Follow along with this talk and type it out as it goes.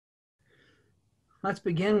Let's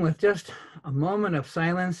begin with just a moment of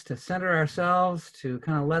silence to center ourselves, to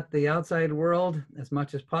kind of let the outside world, as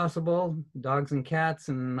much as possible, dogs and cats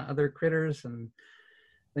and other critters and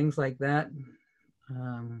things like that,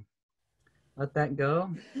 let that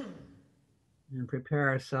go and prepare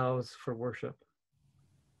ourselves for worship.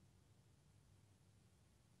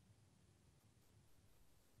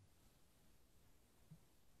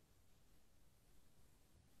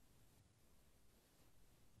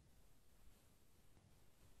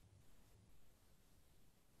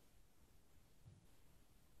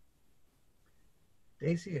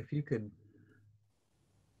 Daisy, if you could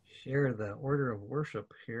share the order of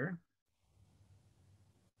worship here.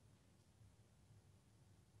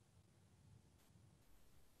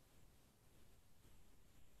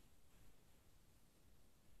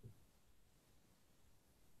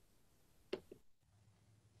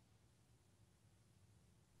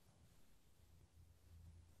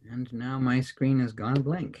 And now my screen has gone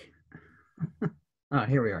blank. Ah,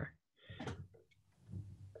 here we are.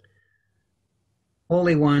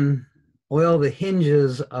 Holy One, oil the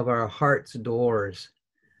hinges of our heart's doors,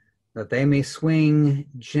 that they may swing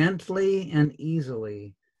gently and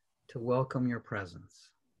easily to welcome your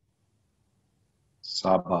presence.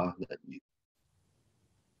 Sabbath.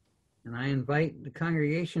 And I invite the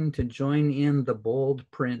congregation to join in the bold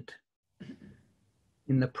print.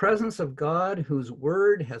 In the presence of God, whose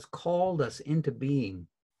word has called us into being,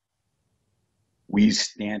 we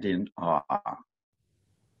stand in awe.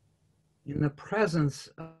 in the presence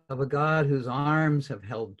of a God whose arms have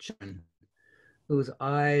held children, whose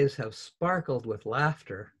eyes have sparkled with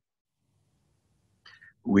laughter,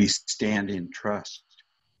 we stand in trust.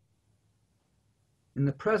 in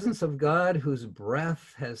the presence of God whose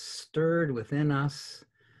breath has stirred within us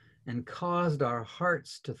and caused our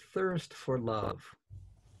hearts to thirst for love,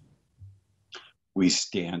 we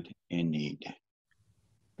stand in need.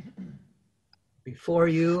 before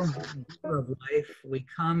you, giver of life, we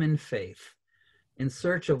come in faith, in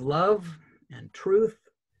search of love and truth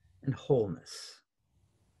and wholeness.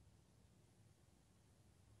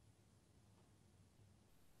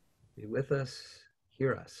 Be with us,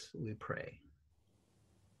 hear us, we pray.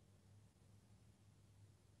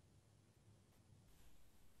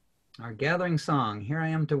 Our gathering song, Here I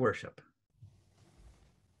Am to Worship.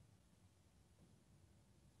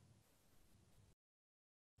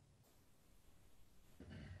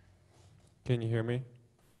 Can you hear me?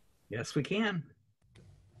 Yes, we can.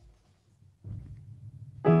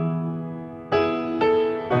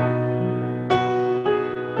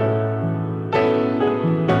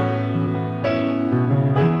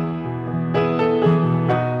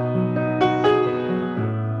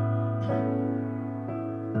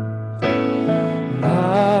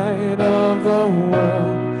 Light of the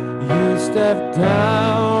world, you step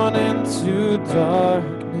down into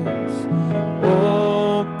darkness.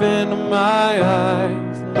 Open my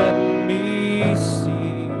eyes, let me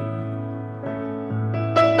see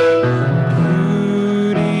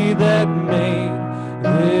beauty that made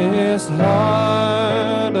this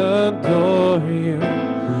heart adore you.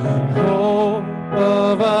 Hope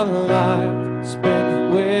of a life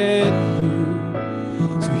spent with you.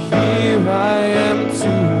 So here I am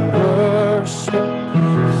to worship.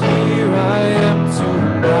 Here I am to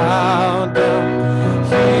bow down.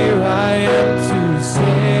 Here I am to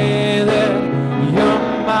say that you're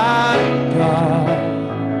my God.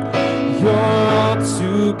 You're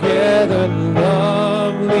altogether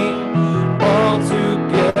lovely,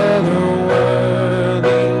 altogether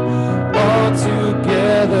worthy,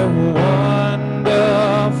 altogether wonderful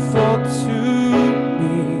to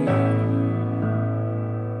me.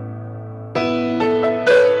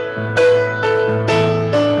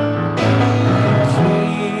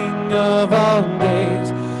 King of all days,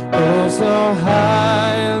 oh so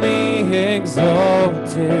highly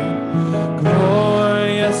exalted,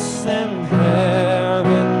 glorious in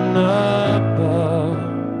heaven above.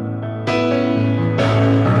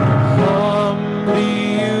 Humbly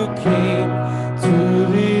you came to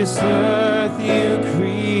this earth you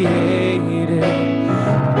created,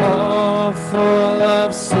 all for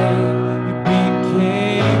love's sake you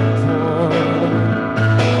became poor.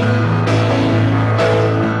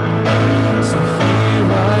 So here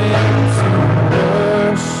I am to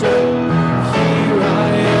worship, here I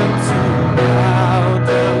am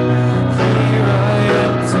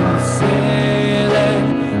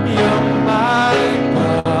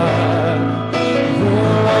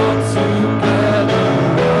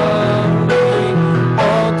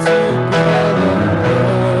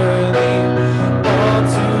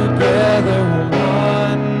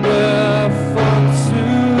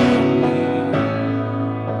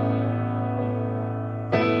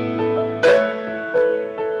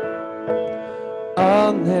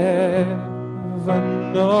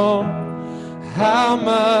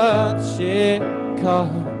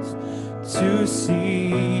cost to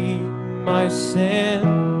see my sin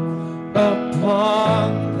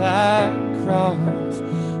upon that cross.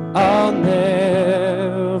 I'll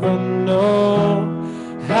never know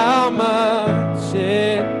how much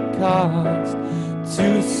it cost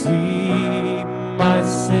to see my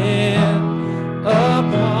sin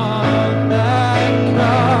upon that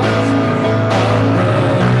cross. I'll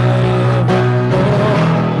never know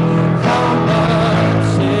how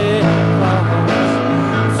much it cost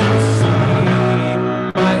to see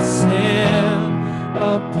my sin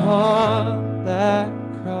upon that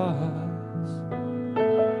cross.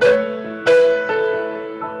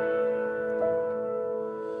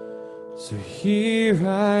 So here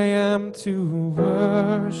I am to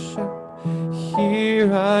worship,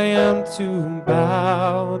 here I am to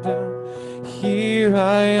bow down, here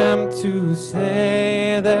I am to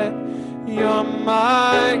say that you're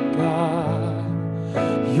my God.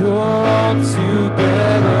 You're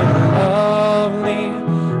altogether lovely,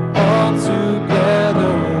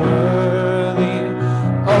 altogether worthy,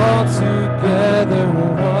 altogether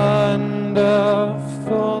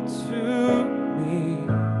wonderful to me.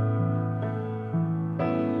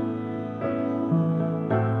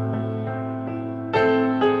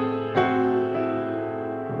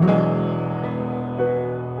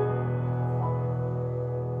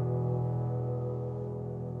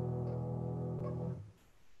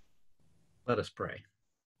 Let us pray.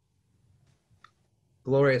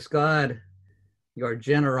 Glorious God, your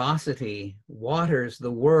generosity waters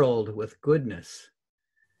the world with goodness,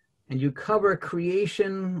 and you cover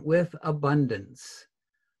creation with abundance.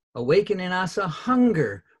 Awaken in us a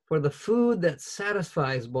hunger for the food that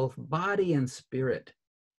satisfies both body and spirit.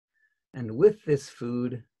 And with this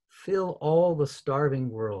food, fill all the starving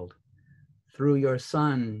world. Through your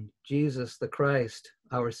Son, Jesus the Christ,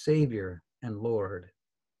 our Savior and Lord.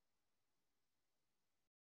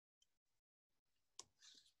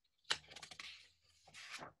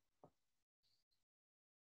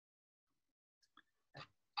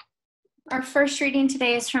 Our first reading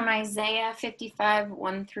today is from Isaiah 55,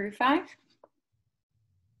 1 through 5.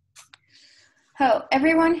 Ho,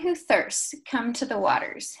 everyone who thirsts, come to the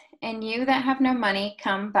waters, and you that have no money,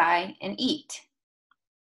 come buy and eat.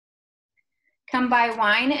 Come buy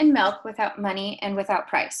wine and milk without money and without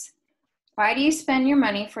price. Why do you spend your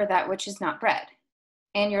money for that which is not bread,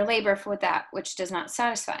 and your labor for that which does not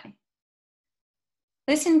satisfy?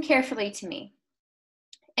 Listen carefully to me,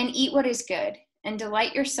 and eat what is good, and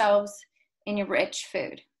delight yourselves in your rich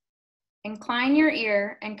food. Incline your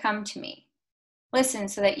ear and come to me. Listen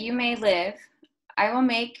so that you may live. I will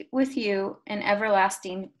make with you an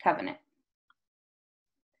everlasting covenant.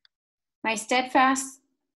 I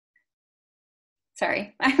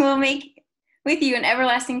will make with you an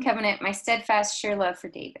everlasting covenant, my steadfast, sure love for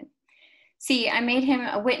David. See, I made him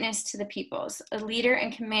a witness to the peoples, a leader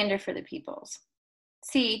and commander for the peoples.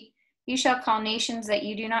 See, you shall call nations that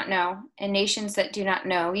you do not know, and nations that do not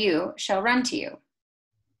know you shall run to you.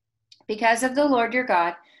 Because of the Lord your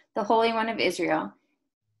God, the Holy One of Israel,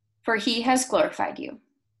 for he has glorified you.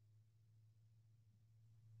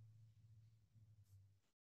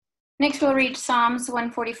 Next, we'll read Psalms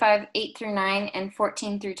 145, 8 through 9, and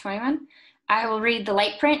 14 through 21. I will read the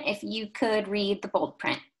light print if you could read the bold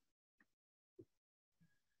print.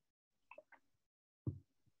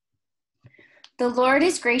 The Lord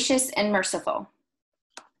is gracious and merciful,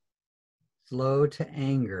 slow to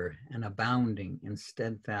anger and abounding in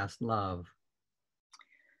steadfast love.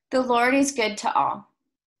 The Lord is good to all,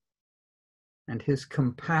 and his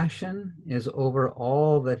compassion is over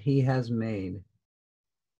all that he has made.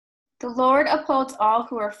 The Lord upholds all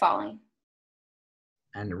who are falling,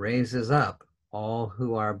 and raises up all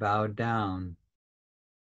who are bowed down.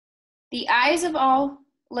 The eyes of all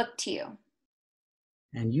look to you,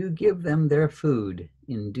 and you give them their food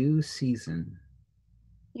in due season.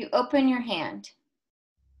 You open your hand,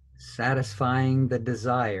 satisfying the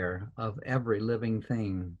desire of every living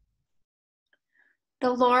thing. The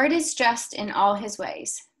Lord is just in all his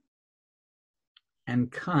ways,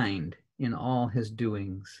 and kind in all his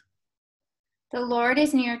doings. The Lord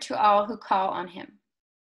is near to all who call on him,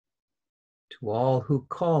 to all who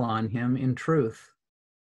call on him in truth.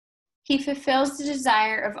 He fulfills the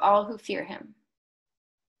desire of all who fear him.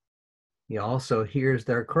 He also hears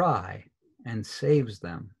their cry and saves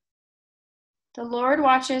them. The Lord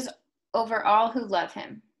watches over all who love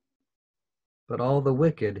him, but all the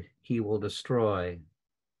wicked he will destroy.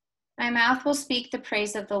 My mouth will speak the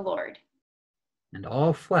praise of the Lord, and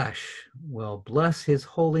all flesh will bless his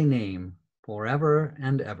holy name forever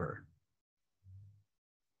and ever.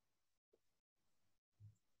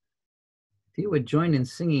 you would join in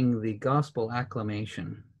singing the gospel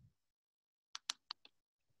acclamation.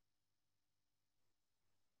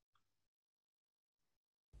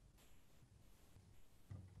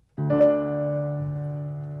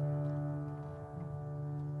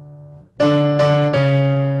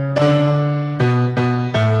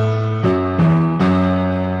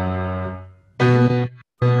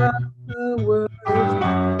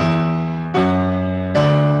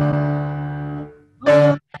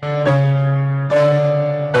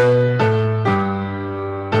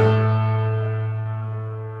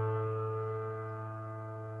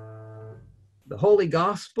 The Holy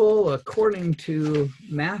Gospel according to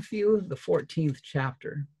Matthew, the 14th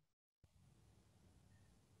chapter.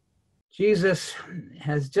 Jesus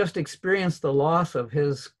has just experienced the loss of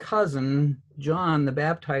his cousin, John the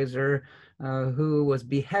Baptizer, who was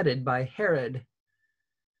beheaded by Herod.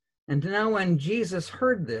 And now when Jesus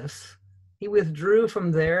heard this, he withdrew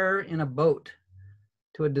from there in a boat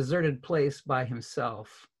to a deserted place by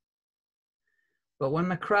himself. But when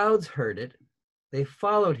the crowds heard it, they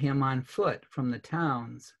followed him on foot from the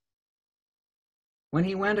towns. When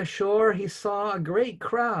he went ashore, he saw a great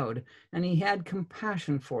crowd, and he had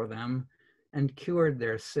compassion for them and cured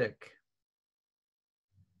their sick.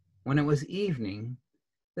 When it was evening,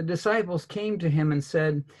 the disciples came to him and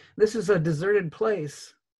said, "This is a deserted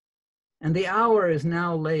place, and the hour is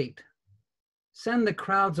now late. Send the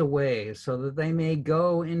crowds away so that they may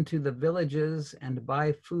go into the villages and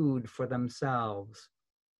buy food for themselves."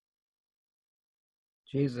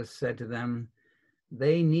 Jesus said to them,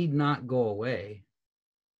 "They need not go away.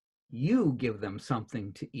 You give them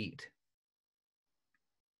something to eat."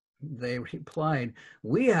 They replied,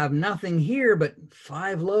 "We have nothing here but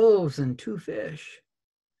 5 loaves and 2 fish."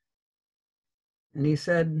 And he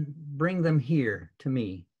said, "Bring them here to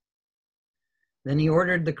me." Then he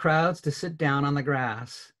ordered the crowds to sit down on the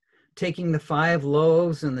grass. Taking the 5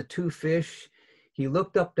 loaves and the 2 fish, he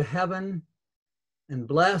looked up to heaven and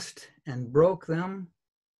blessed and broke them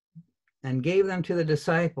and gave them to the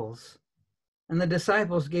disciples. And the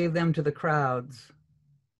disciples gave them to the crowds.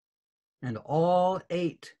 And all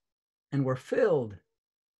ate and were filled.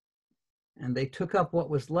 And they took up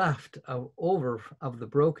what was left over of the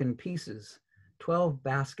broken pieces, 12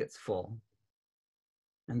 baskets full.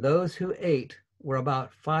 And those who ate were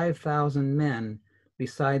about 5,000 men,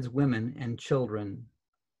 besides women and children.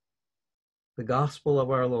 The gospel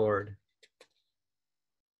of our Lord.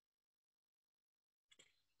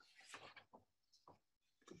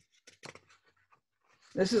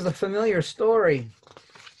 This is a familiar story.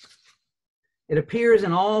 It appears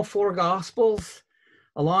in all 4 Gospels,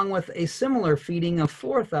 along with a similar feeding of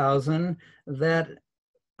 4,000 that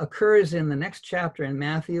occurs in the next chapter in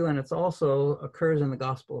Matthew, and it also occurs in the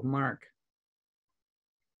Gospel of Mark.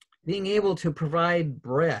 Being able to provide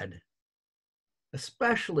bread,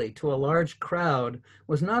 especially to a large crowd,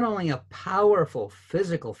 was not only a powerful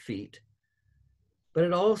physical feat, but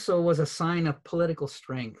it also was a sign of political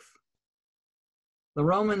strength. The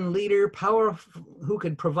Roman leader, who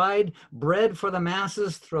could provide bread for the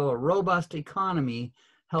masses through a robust economy,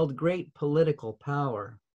 held great political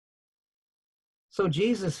power. So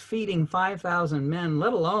Jesus feeding 5,000 men,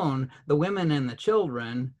 let alone the women and the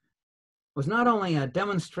children, was not only a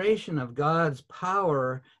demonstration of God's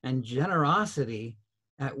power and generosity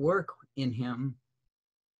at work in him,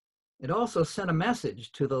 it also sent a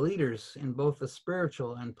message to the leaders in both the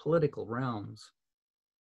spiritual and political realms.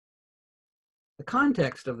 The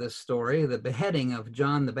context of this story, the beheading of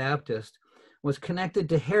John the Baptist, was connected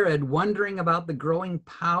to Herod wondering about the growing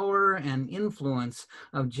power and influence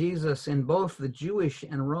of Jesus in both the Jewish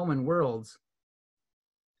and Roman worlds.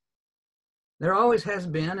 There always has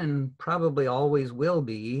been, and probably always will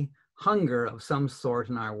be, hunger of some sort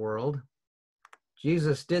in our world.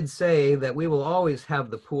 Jesus did say that we will always have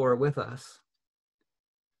the poor with us.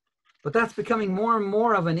 But that's becoming more and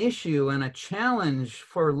more of an issue and a challenge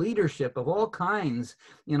for leadership of all kinds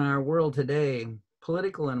in our world today,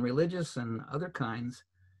 political and religious and other kinds.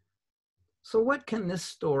 So what can this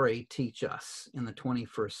story teach us in the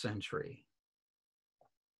 21st century?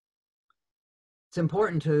 It's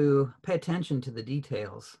important to pay attention to the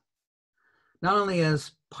details, not only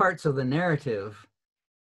as parts of the narrative,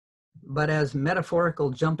 but as metaphorical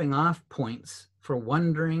jumping off points for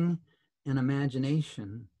wondering and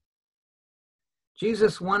imagination.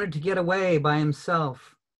 Jesus wanted to get away by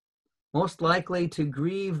himself, most likely to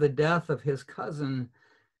grieve the death of his cousin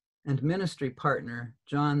and ministry partner,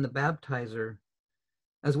 John the Baptizer,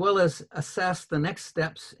 as well as assess the next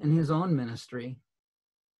steps in his own ministry.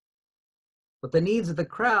 But the needs of the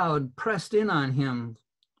crowd pressed in on him,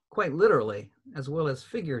 quite literally, as well as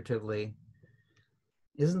figuratively.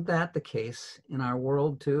 Isn't that the case in our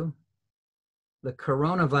world too? The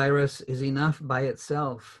coronavirus is enough by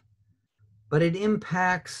itself, but it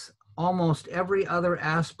impacts almost every other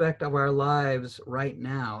aspect of our lives right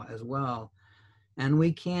now as well, and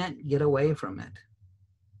we can't get away from it.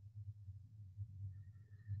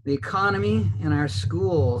 The economy and our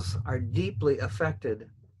schools are deeply affected,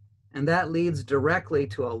 and that leads directly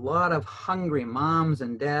to a lot of hungry moms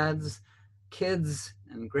and dads, kids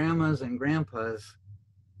and grandmas and grandpas.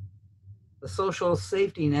 The social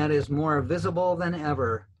safety net is more visible than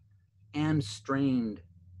ever and strained.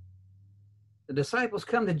 The disciples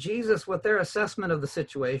come to Jesus with their assessment of the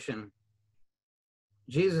situation.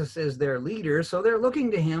 Jesus is their leader, so they're looking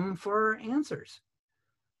to him for answers,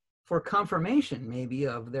 for confirmation maybe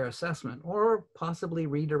of their assessment, or possibly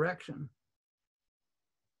redirection.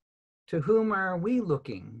 To whom are we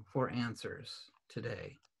looking for answers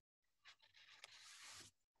today?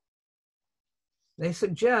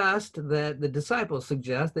 The disciples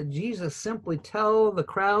suggest that Jesus simply tell the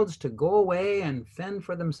crowds to go away and fend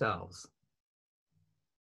for themselves.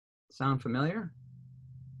 Sound familiar?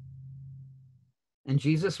 And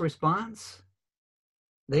Jesus' response?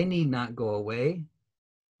 They need not go away.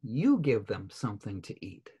 You give them something to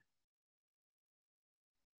eat.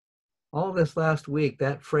 All this last week,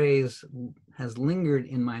 that phrase has lingered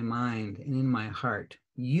in my mind and in my heart.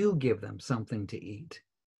 You give them something to eat.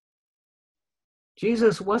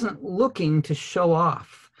 Jesus wasn't looking to show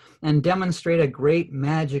off and demonstrate a great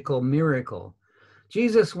magical miracle.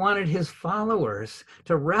 Jesus wanted his followers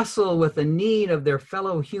to wrestle with the need of their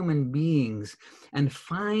fellow human beings and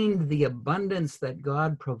find the abundance that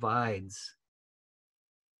God provides.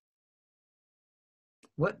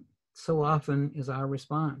 What so often is our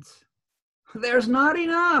response? There's not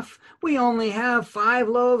enough. We only have 5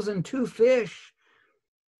 loaves and 2 fish.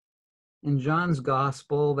 In John's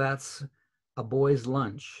gospel, that's a boy's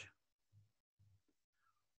lunch.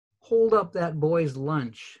 Hold up that boy's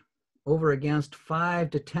lunch over against 5,000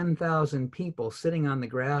 to 10,000 people sitting on the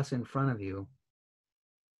grass in front of you.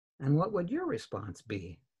 And what would your response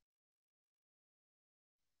be?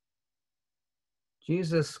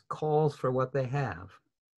 Jesus calls for what they have.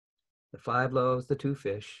 The 5 loaves, the 2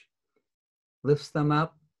 fish, lifts them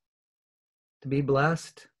up to be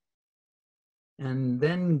blessed, and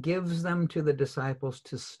then gives them to the disciples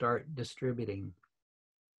to start distributing.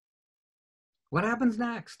 What happens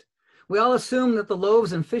next? We all assume that the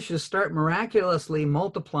loaves and fishes start miraculously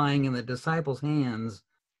multiplying in the disciples' hands.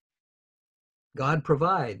 God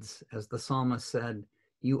provides, as the psalmist said,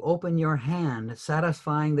 you open your hand,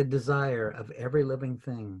 satisfying the desire of every living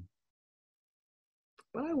thing.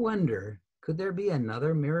 But I wonder, could there be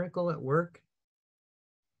another miracle at work?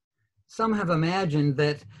 Some have imagined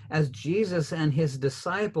that as Jesus and his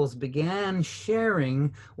disciples began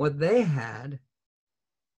sharing what they had,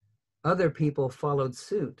 other people followed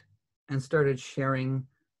suit and started sharing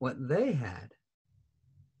what they had.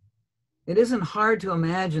 It isn't hard to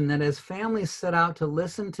imagine that as families set out to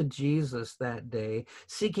listen to Jesus that day,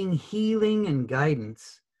 seeking healing and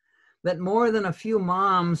guidance, that more than a few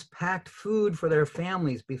moms packed food for their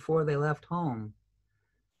families before they left home.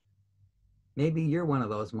 Maybe you're one of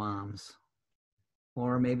those moms,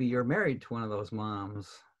 or maybe you're married to one of those moms,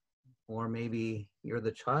 or maybe you're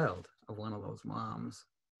the child of one of those moms.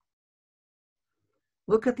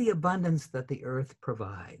 Look at the abundance that the earth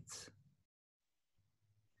provides.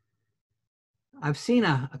 I've seen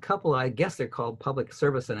a couple, I guess they're called public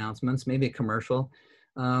service announcements, maybe a commercial.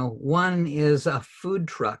 One is a food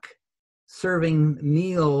truck serving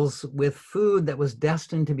meals with food that was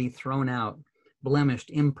destined to be thrown out, blemished,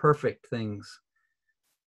 imperfect things.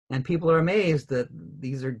 And people are amazed that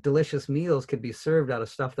these are delicious meals could be served out of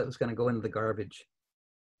stuff that was going to go into the garbage.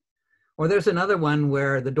 Or there's another one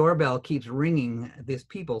where the doorbell keeps ringing at these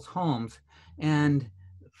people's homes, and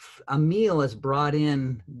a meal is brought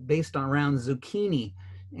in based on around zucchini.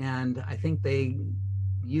 And I think they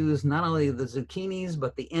use not only the zucchinis,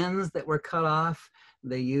 but the ends that were cut off.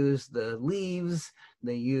 They use the leaves,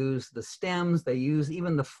 they use the stems, they use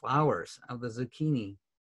even the flowers of the zucchini.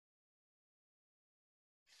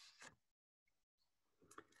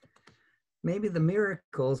 Maybe the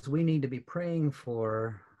miracles we need to be praying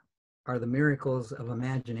for are the miracles of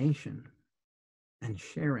imagination and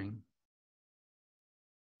sharing.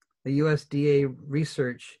 The USDA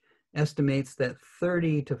research estimates that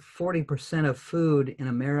 30 to 40% of food in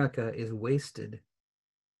America is wasted.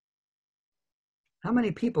 How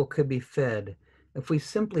many people could be fed if we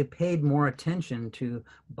simply paid more attention to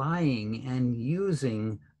buying and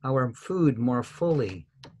using our food more fully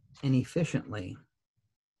and efficiently?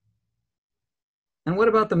 And what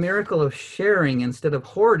about the miracle of sharing instead of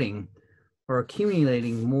hoarding? or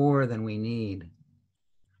accumulating more than we need.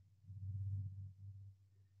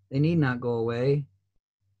 They need not go away.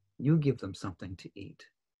 You give them something to eat.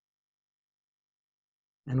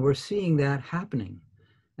 And we're seeing that happening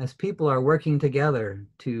as people are working together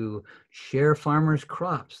to share farmers'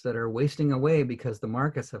 crops that are wasting away because the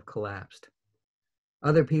markets have collapsed.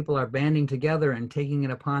 Other people are banding together and taking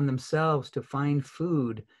it upon themselves to find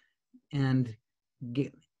food and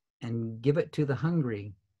give it to the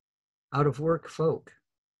hungry, out of work folk.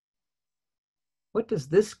 What does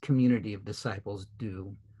this community of disciples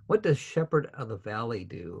do? What does Shepherd of the Valley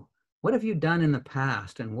do? What have you done in the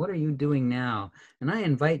past, and what are you doing now? And I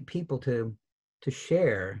invite people to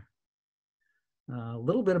share a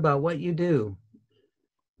little bit about what you do,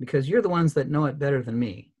 because you're the ones that know it better than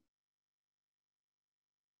me.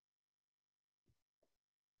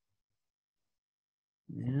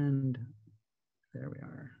 And there we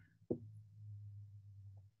are.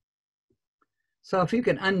 So if you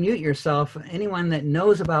can unmute yourself, anyone that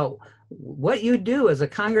knows about what you do as a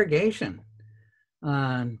congregation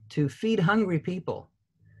to feed hungry people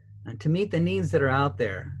and to meet the needs that are out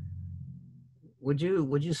there, would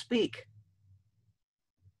you speak?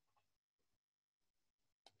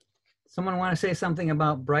 Someone want to say something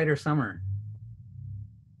about Brighter Summer?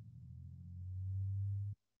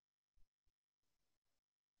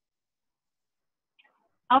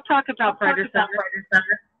 I'll talk about Brighter Summer.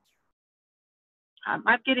 I'm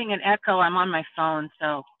getting an echo. I'm on my phone,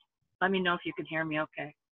 so let me know if you can hear me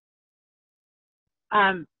okay.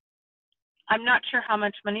 I'm not sure how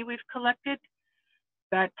much money we've collected,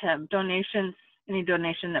 but donations, any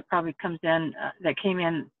donation that probably comes in, that came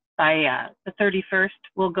in by the 31st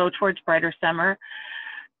will go towards Brighter Summer.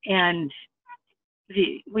 And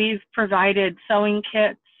we've provided sewing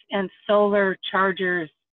kits and solar chargers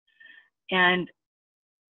and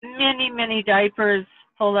many diapers,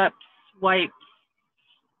 pull-ups, wipes,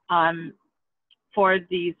 for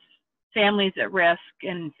these families at risk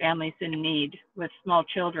and families in need with small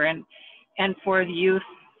children, and for the youth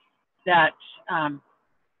that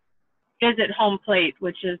visit Home Plate,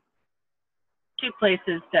 which is two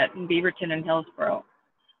places that in Beaverton and Hillsborough.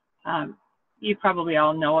 You probably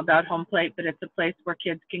all know about Home Plate, but it's a place where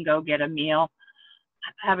kids can go get a meal,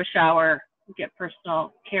 have a shower, get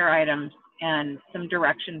personal care items, and some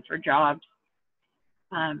direction for jobs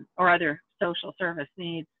or other social service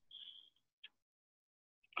needs.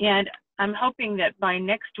 And I'm hoping that by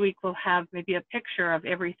next week we'll have maybe a picture of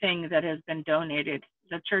everything that has been donated.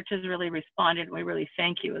 The church has really responded. We really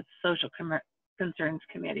thank you as Social Concerns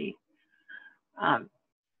Committee.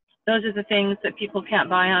 Those are the things that people can't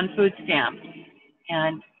buy on food stamps.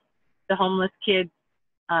 And the homeless kids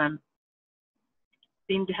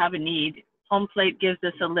seem to have a need. Home Plate gives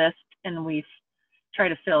us a list and we try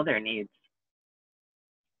to fill their needs.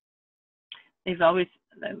 They've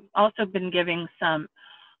also been giving some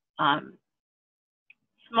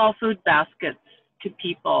small food baskets to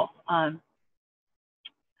people as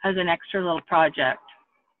an extra little project.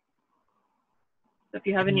 So if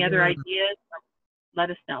you have any other ideas,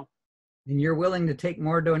 let us know. And you're willing to take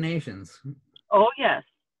more donations? Oh, yes.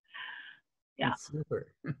 Yeah. That's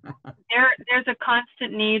super. There's a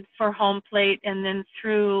constant need for Home Plate, and then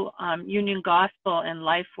through Union Gospel and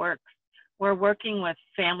LifeWorks, we're working with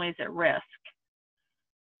families at risk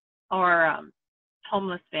or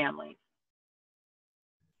homeless families,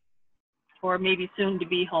 or maybe soon to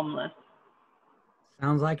be homeless.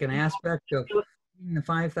 Sounds like an aspect of the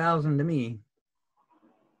 5,000 to me.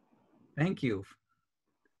 Thank you.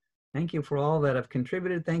 Thank you for all that have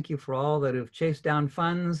contributed. Thank you for all that have chased down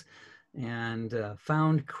funds and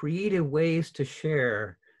found creative ways to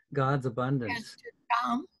share God's abundance. Pastor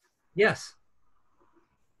Tom, Yes.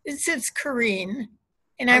 this is Corrine,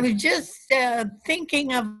 and I was just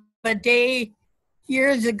thinking of a day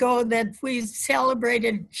years ago that we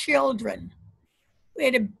celebrated children. We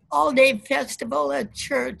had an all-day festival at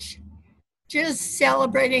church, just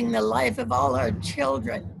celebrating the life of all our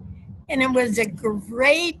children. And it was a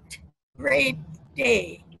great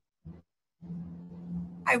day.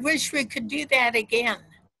 I wish we could do that again.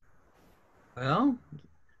 Well,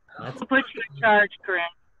 We'll put you in charge, Corinne.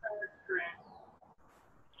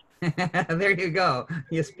 there you go.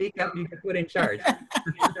 You speak up, you get put in charge.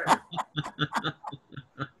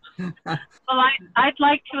 Well, I'd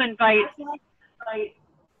like to invite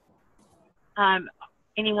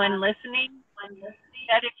anyone listening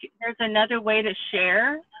that if there's another way to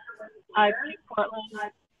share to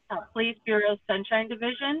Portland Police Bureau Sunshine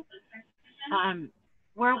Division.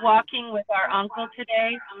 We're walking with our uncle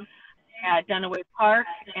today at Dunaway Park,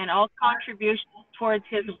 and all contributions towards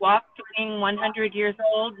his walk to being 100 years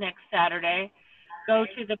old next Saturday go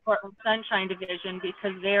to the Portland Sunshine Division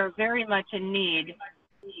because they are very much in need.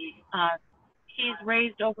 He's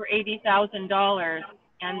raised over $80,000,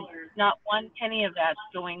 and not one penny of that's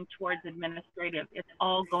going towards administrative. It's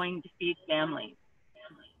all going to feed families.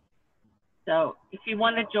 So if you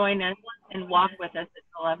want to join us and walk with us at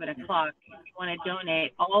 11 o'clock, if you want to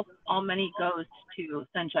donate, all money goes to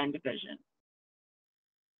Sunshine Division.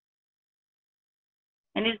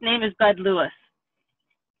 And his name is Bud Lewis.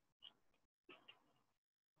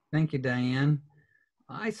 Thank you, Diane.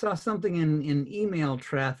 I saw something in email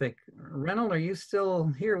traffic. Reynold, are you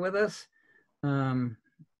still here with us?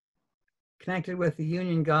 Connected with the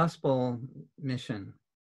Union Gospel Mission.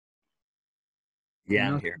 Yeah, you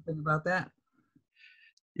know I'm here. something about that?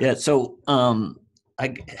 Yeah, so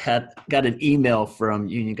I had got an email from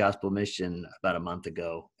Union Gospel Mission about a month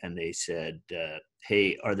ago, and they said,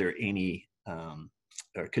 hey, are there any,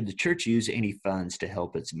 or could the church use any funds to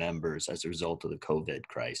help its members as a result of the COVID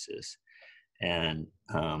crisis? And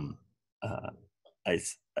I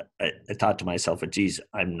thought to myself, geez,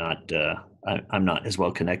 I'm not as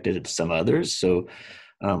well connected as some others. So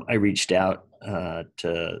I reached out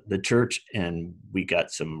to the church, and we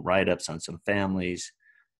got some write-ups on some families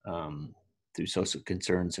through social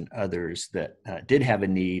concerns and others that did have a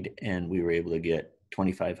need, and we were able to get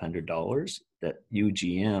 $2,500 that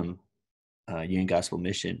UGM, Union Gospel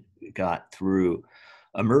Mission, got through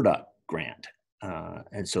a Murdoch grant.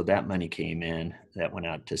 And so that money came in, that went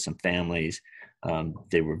out to some families.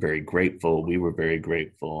 They were very grateful. We were very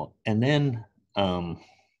grateful. And then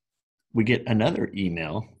we get another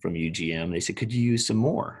email from UGM. They said, could you use some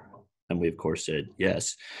more? And we, of course, said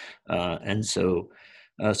yes. And so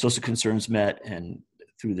social concerns met, and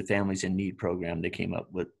through the Families in Need program, they came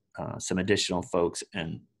up with some additional folks,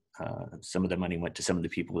 and some of the money went to some of the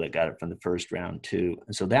people that got it from the first round too.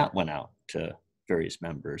 And so that went out to various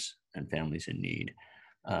members and families in need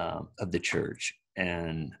of the church.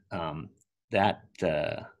 And that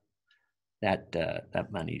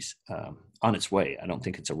money's on its way. I don't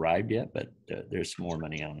think it's arrived yet, but there's more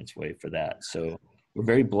money on its way for that. So we're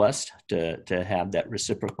very blessed to have that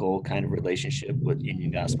reciprocal kind of relationship with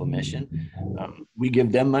Union Gospel Mission. We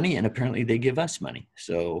give them money, and apparently they give us money.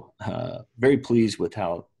 So very pleased with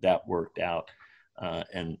how that worked out.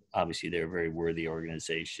 And obviously they're a very worthy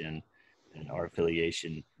organization, and our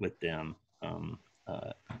affiliation with them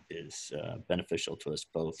is beneficial to us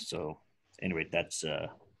both. So anyway, that's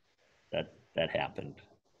that happened.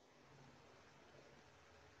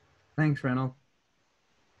 Thanks, Reynold.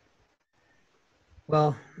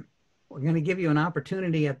 Well, we're going to give you an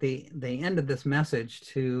opportunity at the end of this message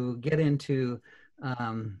to get into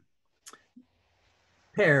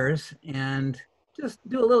pairs and just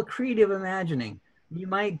do a little creative imagining. You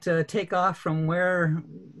might take off from where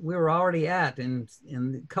we were already at in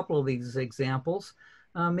a couple of these examples.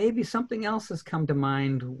 Maybe something else has come to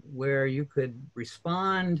mind where you could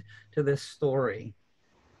respond to this story.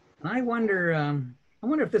 And I wonder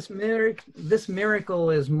if this miracle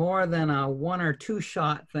is more than a 1 or 2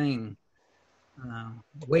 shot thing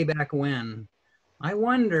way back when. I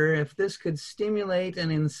wonder if this could stimulate and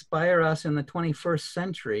inspire us in the 21st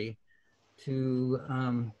century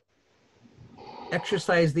to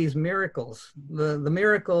exercise these miracles. The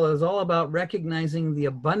miracle is all about recognizing the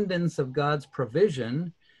abundance of God's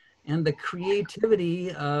provision and the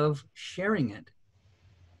creativity of sharing it.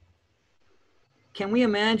 Can we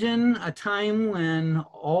imagine a time when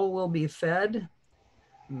all will be fed?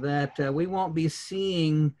 That we won't be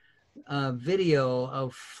seeing a video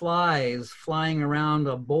of flies flying around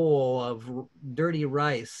a bowl of dirty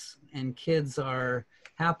rice and kids are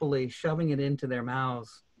happily shoving it into their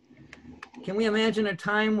mouths. Can we imagine a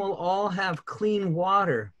time we'll all have clean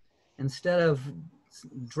water instead of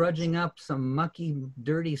drudging up some mucky,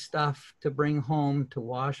 dirty stuff to bring home to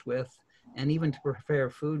wash with and even to prepare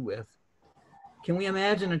food with? Can we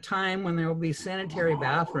imagine a time when there will be sanitary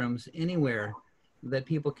bathrooms anywhere that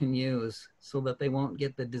people can use so that they won't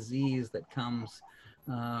get the disease that comes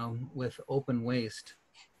with open waste?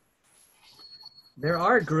 There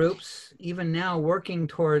are groups even now working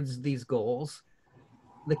towards these goals.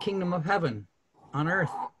 The kingdom of heaven on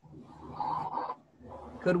earth.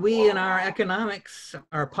 Could we in our economics,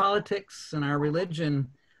 our politics, and our religion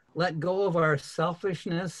let go of our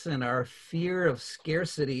selfishness and our fear of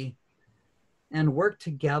scarcity and work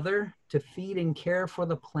together to feed and care for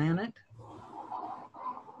the planet?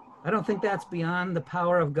 I don't think that's beyond the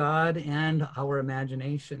power of God and our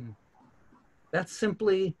imagination. That's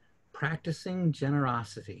simply practicing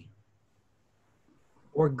generosity,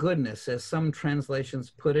 or goodness, as some translations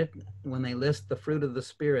put it when they list the fruit of the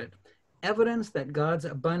Spirit, evidence that God's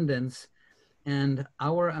abundance And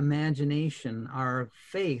our imagination, our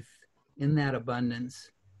faith in that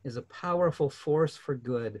abundance is a powerful force for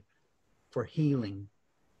good, for healing.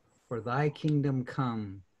 For thy kingdom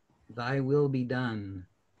come, thy will be done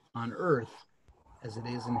on earth as it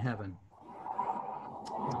is in heaven.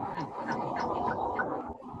 Amen.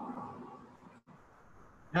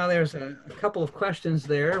 Now there's a couple of questions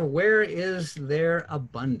there. Where is their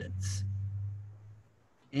abundance?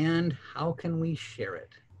 And how can we share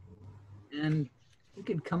it? And you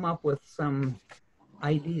could come up with some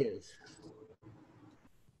ideas.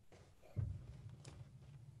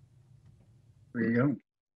 There you go.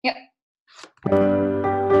 Yep.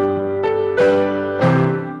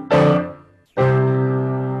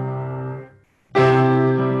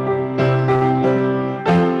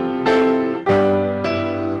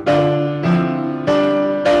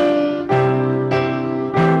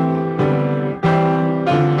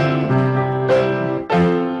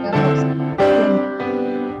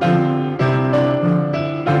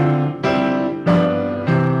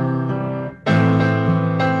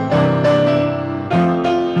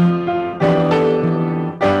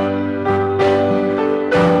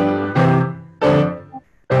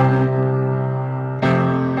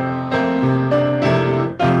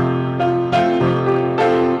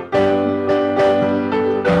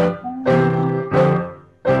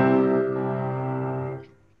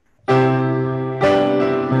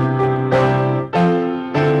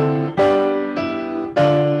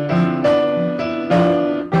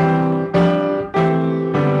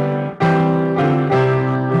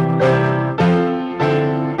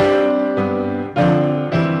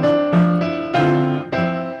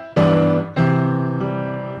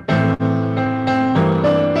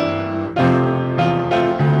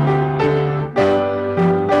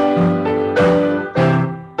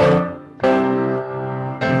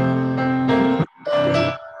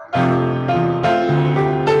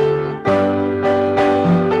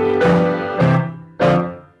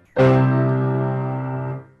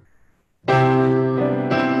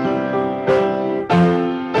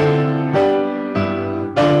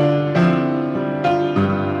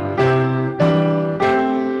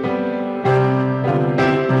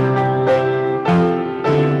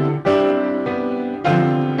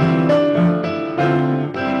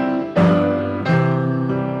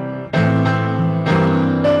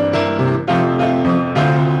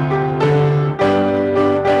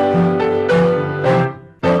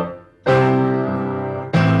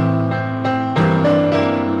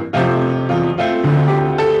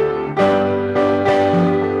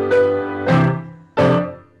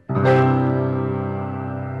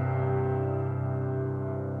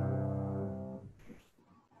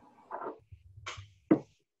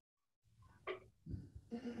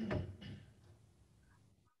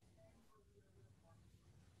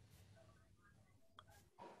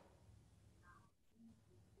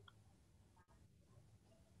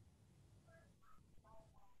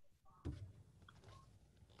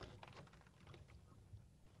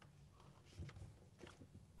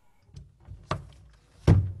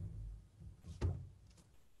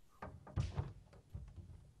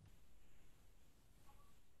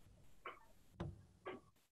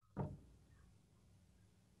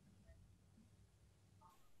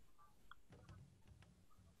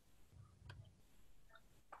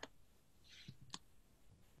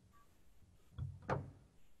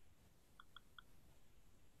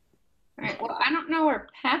 All right, well, I don't know where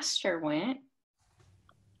Pastor went.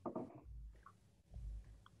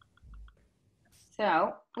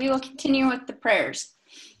 So we will continue with the prayers.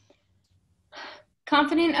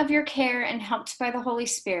 Confident of your care and helped by the Holy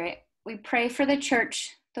Spirit, we pray for the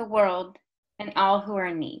church, the world, and all who are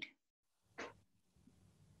in need.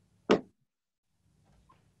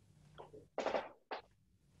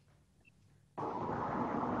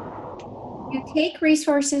 You take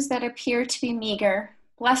resources that appear to be meager,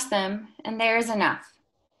 bless them, and there is enough.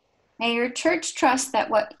 May your church trust that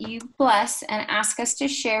what you bless and ask us to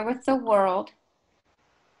share with the world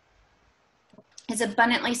is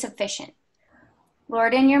abundantly sufficient.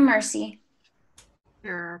 Lord, in your mercy,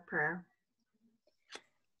 Hear our prayer.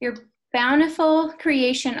 your bountiful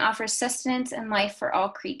creation offers sustenance and life for all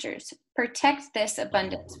creatures. Protect this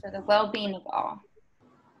abundance for the well-being of all.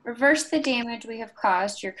 Reverse the damage we have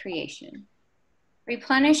caused your creation.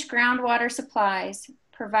 Replenish groundwater supplies,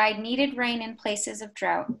 provide needed rain in places of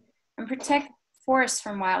drought, and protect forests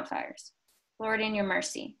from wildfires. Lord, in your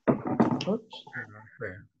mercy.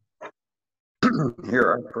 Hear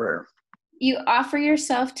our prayer. You offer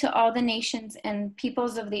yourself to all the nations and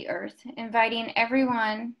peoples of the earth, inviting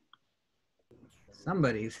everyone.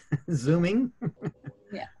 Somebody's zooming.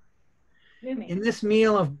 Yeah. In this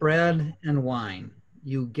meal of bread and wine,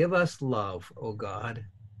 you give us love, O God.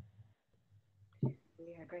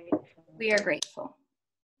 We are grateful.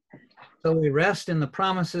 So we rest in the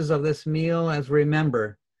promises of this meal as we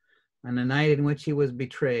remember on the night in which he was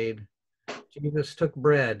betrayed. Jesus took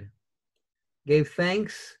bread, gave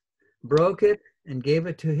thanks, broke it, and gave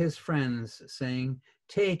it to his friends, saying,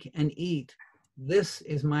 "Take and eat. This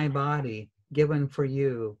is my body given for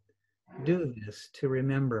you. Do this to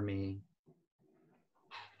remember me."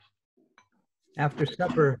 After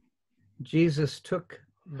supper, Jesus took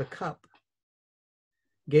the cup,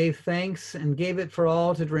 gave thanks, and gave it for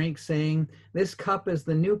all to drink, saying, "This cup is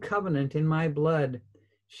the new covenant in my blood,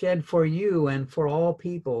 shed for you and for all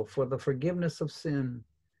people for the forgiveness of sin.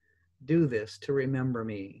 Do this to remember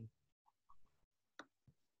me."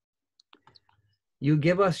 You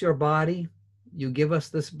give us your body, you give us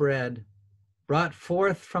this bread, brought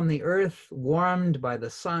forth from the earth, warmed by the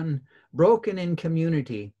sun, broken in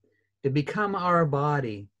community, to become our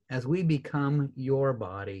body as we become your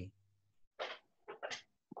body.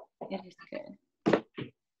 It is good.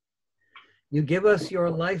 You give us your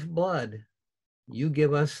lifeblood. You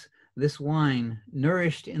give us this wine,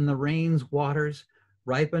 nourished in the rain's waters,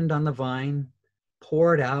 ripened on the vine,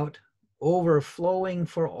 poured out, overflowing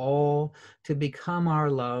for all, to become our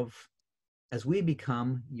love as we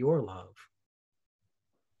become your love.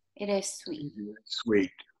 It is sweet.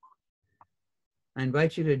 Sweet. I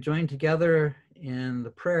invite you to join together in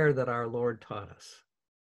the prayer that our Lord taught us.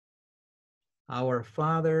 Our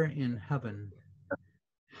Father in heaven,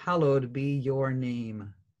 hallowed be your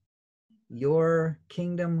name. Your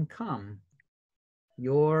kingdom come.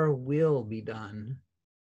 Your will be done,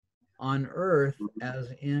 on earth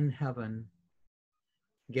as in heaven.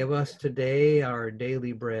 Give us today our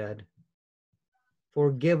daily bread.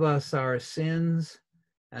 Forgive us our sins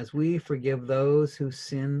as we forgive those who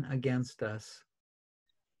sin against us.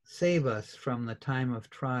 Save us from the time of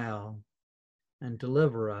trial and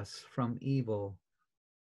deliver us from evil.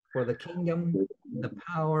 For the kingdom, the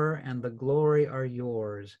power, and the glory are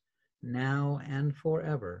yours, now and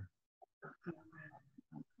forever.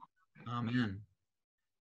 Amen.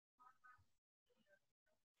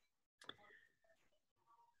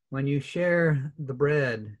 When you share the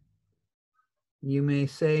bread, you may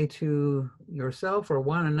say to yourself or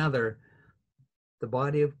one another, "The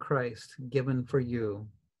body of Christ given for you."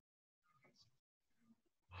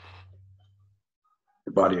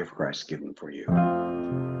 The body of Christ given for you.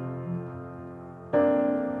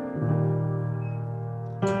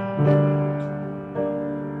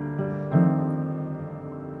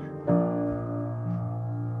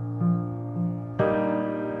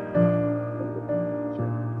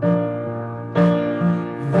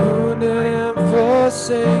 Wounded and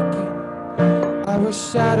forsaken, I was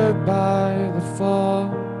shattered by the fall.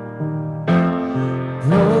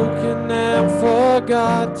 Broken and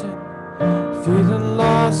forgotten, feeling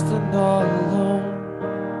lost and all alone.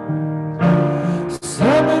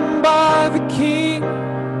 Summoned by the King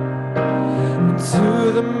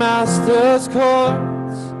into the Master's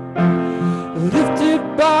courts, lifted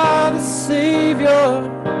by the Savior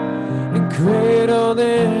and cradled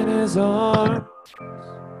in his arms.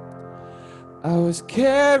 I was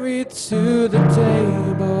carried to the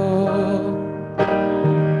table,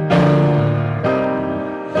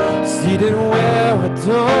 seated where I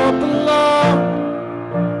don't belong.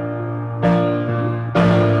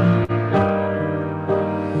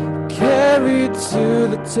 Carried to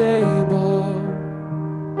the table,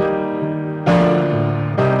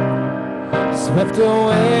 swept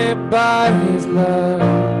away by his love.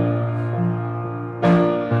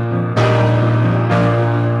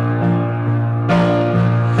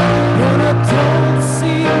 When I don't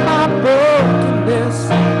see my brokenness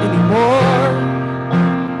anymore,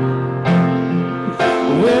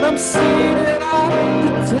 when I'm seated at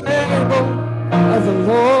the table of the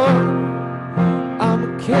Lord, I'm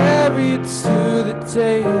carried to the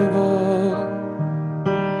table.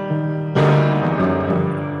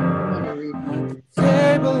 The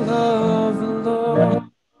table of the Lord.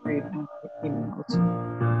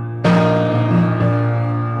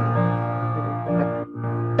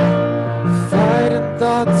 Fighting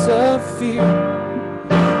thoughts of fear,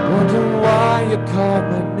 wondering why you called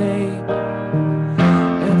my name.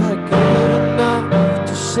 Am I good enough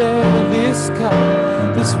to share this cup?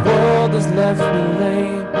 This world has left me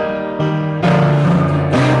lame.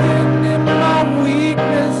 Even in my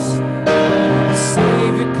weakness, the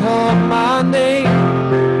Savior called my name.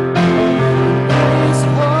 In his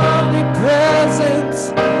holy presence,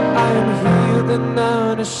 I am healed and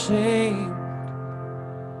unashamed.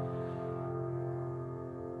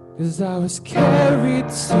 'Cause I was carried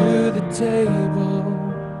to the table,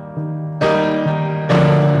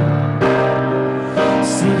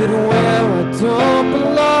 seated where I don't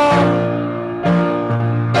belong,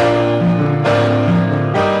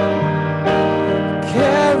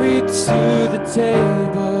 carried to the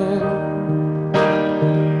table,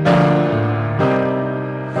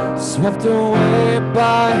 swept away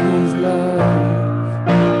by his love.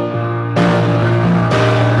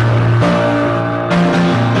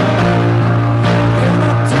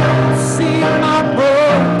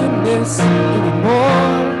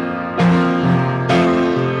 Anymore.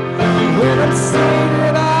 When I'm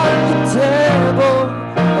seated at the table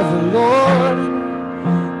of the Lord,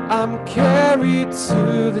 I'm carried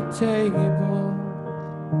to the table.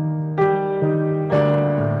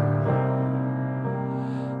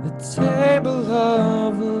 The table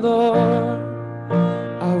of the Lord,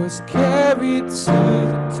 I was carried to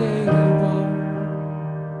the table.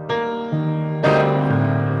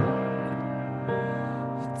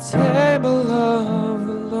 Table of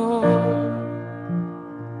the Lord.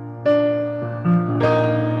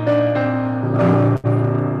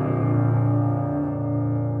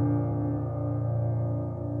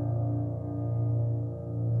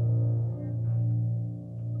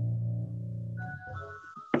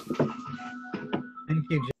 Thank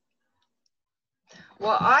you, Jay.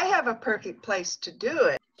 Well, I have a perfect place to do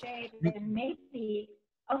it. Jade, and maybe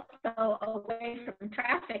also away from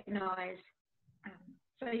traffic noise,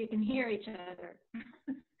 so you can hear each other.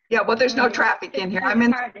 Yeah, well, there's no traffic in here. I'm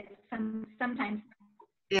in. Sometimes.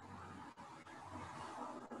 There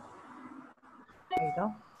you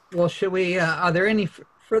go. Well, should we, are there any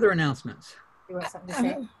further announcements? You want something to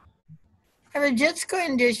say? I was just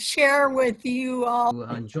going to share with you all.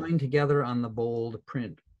 Join together on the bold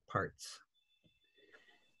print parts.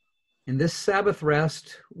 In this Sabbath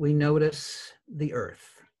rest, we notice the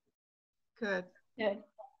earth. Good. Good.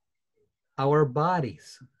 Our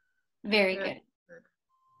bodies. Very good.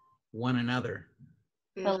 One another.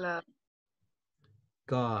 Be loved.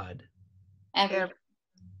 God. Every.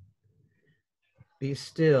 Be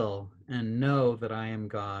still and know that I am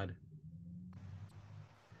God.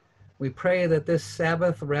 We pray that this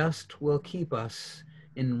Sabbath rest will keep us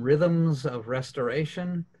in rhythms of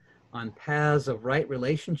restoration, on paths of right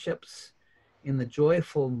relationships, in the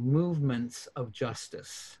joyful movements of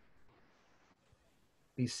justice.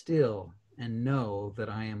 Be still and know that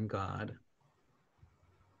I am God.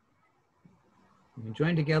 We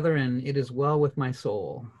join together and it is well with my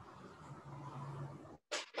soul.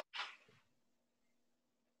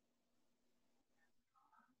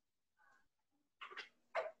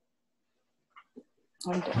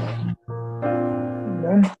 I'm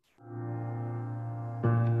done.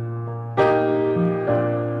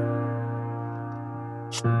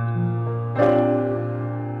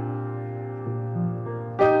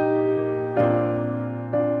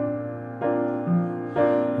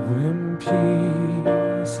 When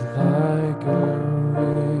peace like a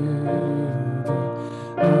river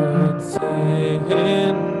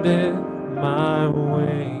attended my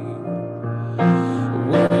way,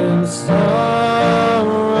 when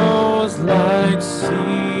sorrows like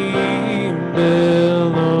sea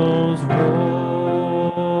billows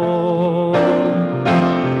roll,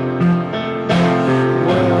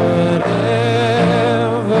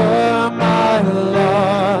 whatever my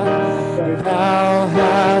lot, thou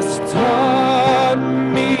hast taught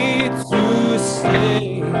me to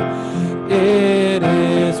say, it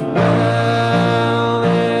is well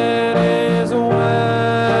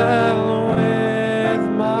with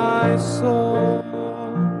my soul.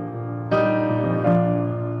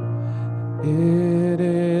 It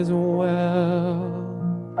is well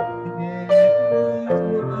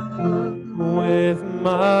with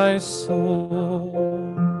my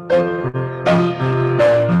soul.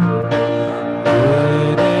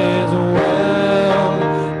 It is well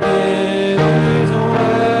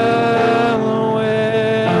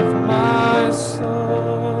with my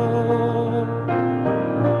soul.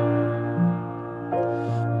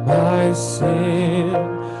 My sin,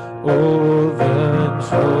 oh, the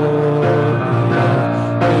joy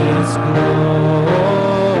of this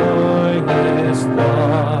glorious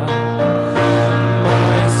thought.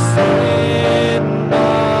 My sin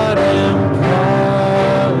not in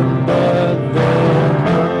part, but the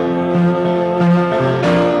whole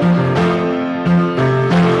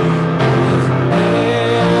is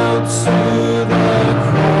nailed to the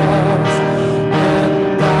cross,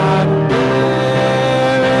 and I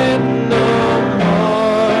bear it no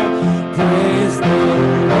more. Praise the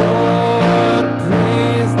Lord,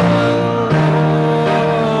 praise the Lord.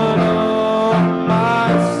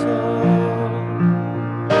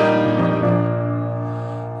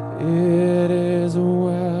 It is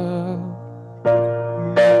well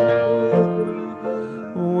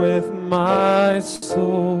with my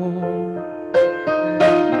soul.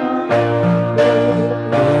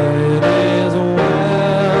 It is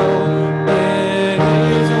well, it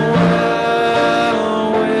is well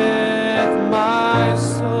with my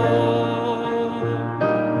soul.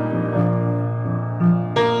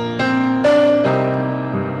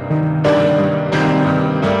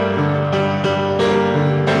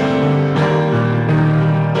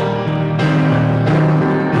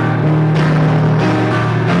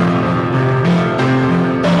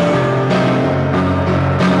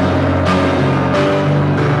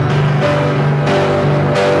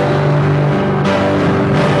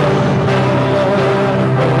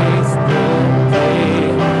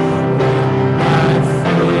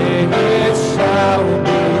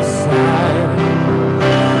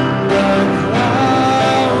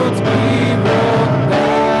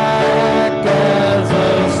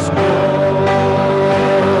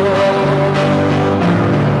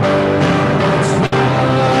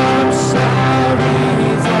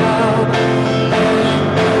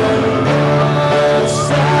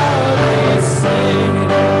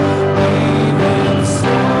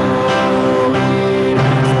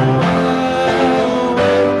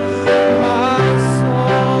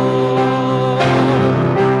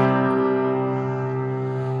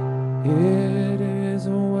 It is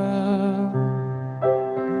well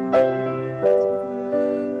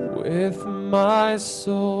with my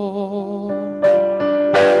soul.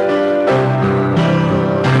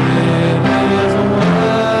 It is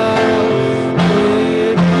well,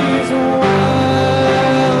 it is well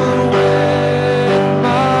with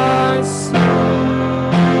my soul.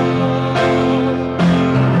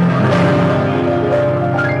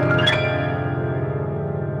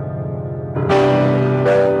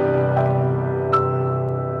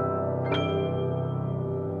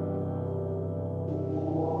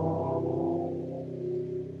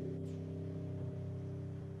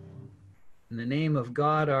 In the name of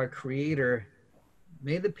God, our Creator,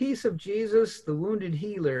 may the peace of Jesus, the wounded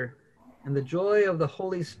healer, and the joy of the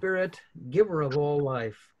Holy Spirit, giver of all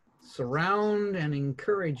life, surround and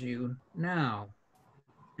encourage you now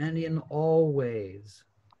and in all ways.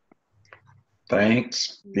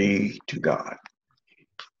 Thanks be to God.